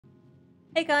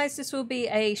Hey guys, this will be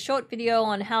a short video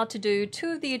on how to do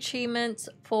 2 of the achievements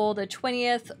for the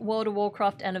 20th World of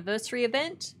Warcraft anniversary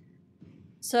event.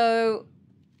 So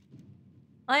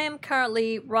I am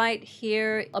currently right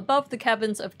here above the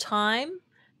Caverns of Time.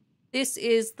 This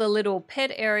is the little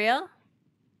pet area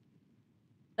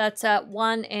that's at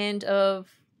one end of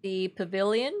the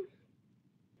pavilion.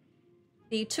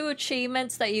 The 2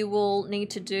 achievements that you will need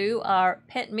to do are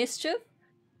Pet Mischief.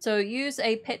 So use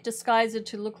a pet disguiser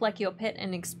to look like your pet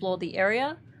and explore the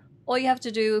area. All you have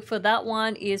to do for that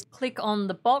one is click on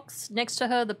the box next to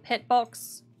her, the pet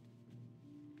box.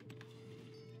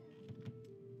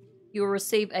 You'll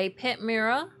receive a pet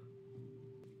mirror.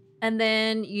 And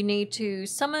then you need to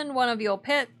summon one of your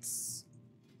pets.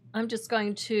 I'm just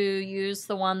going to use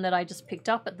the one that I just picked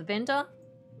up at the vendor.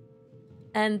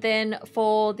 And then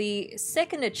for the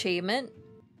second achievement,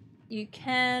 you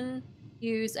can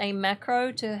use a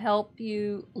macro to help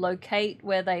you locate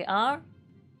where they are.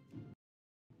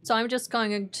 So I'm just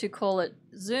going to call it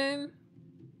zoom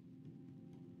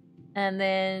and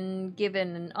then give it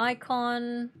an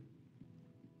icon.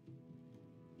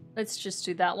 Let's just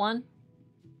do that one.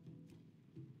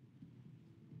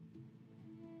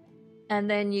 And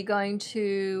then you're going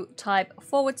to type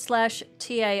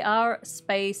 /TAR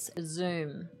space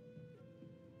zoom.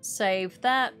 Save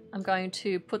that. I'm going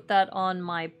to put that on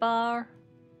my bar.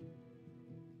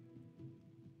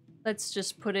 Let's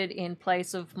just put it in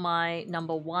place of my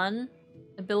number 1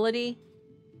 ability.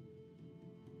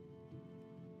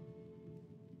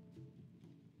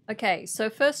 Okay, so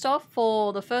first off,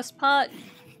 for the first part,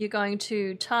 you're going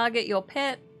to target your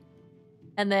pet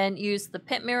and then use the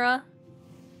pet mirror.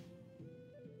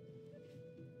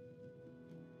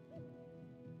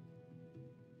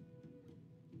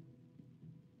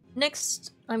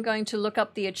 Next, I'm going to look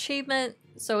up the achievement.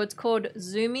 So it's called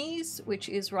Zoomies, which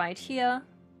is right here.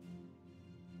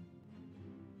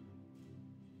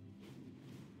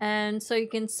 And so you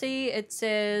can see it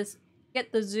says,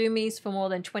 get the Zoomies for more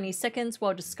than 20 seconds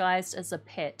while disguised as a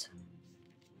pet.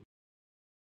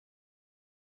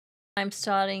 I'm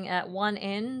starting at one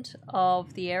end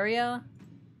of the area.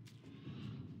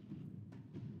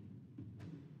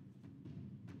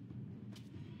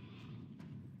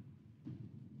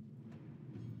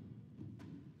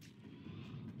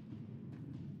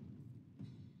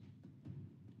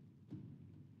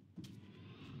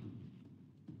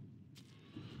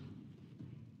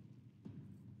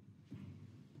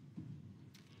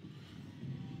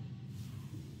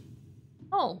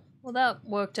 Oh, well that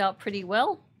worked out pretty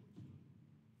well.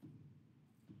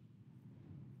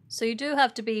 So you do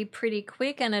have to be pretty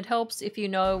quick, and it helps if you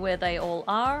know where they all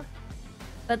are.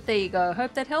 But there you go.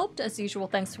 Hope that helped. As usual,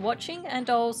 thanks for watching, and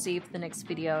I'll see you for the next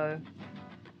video.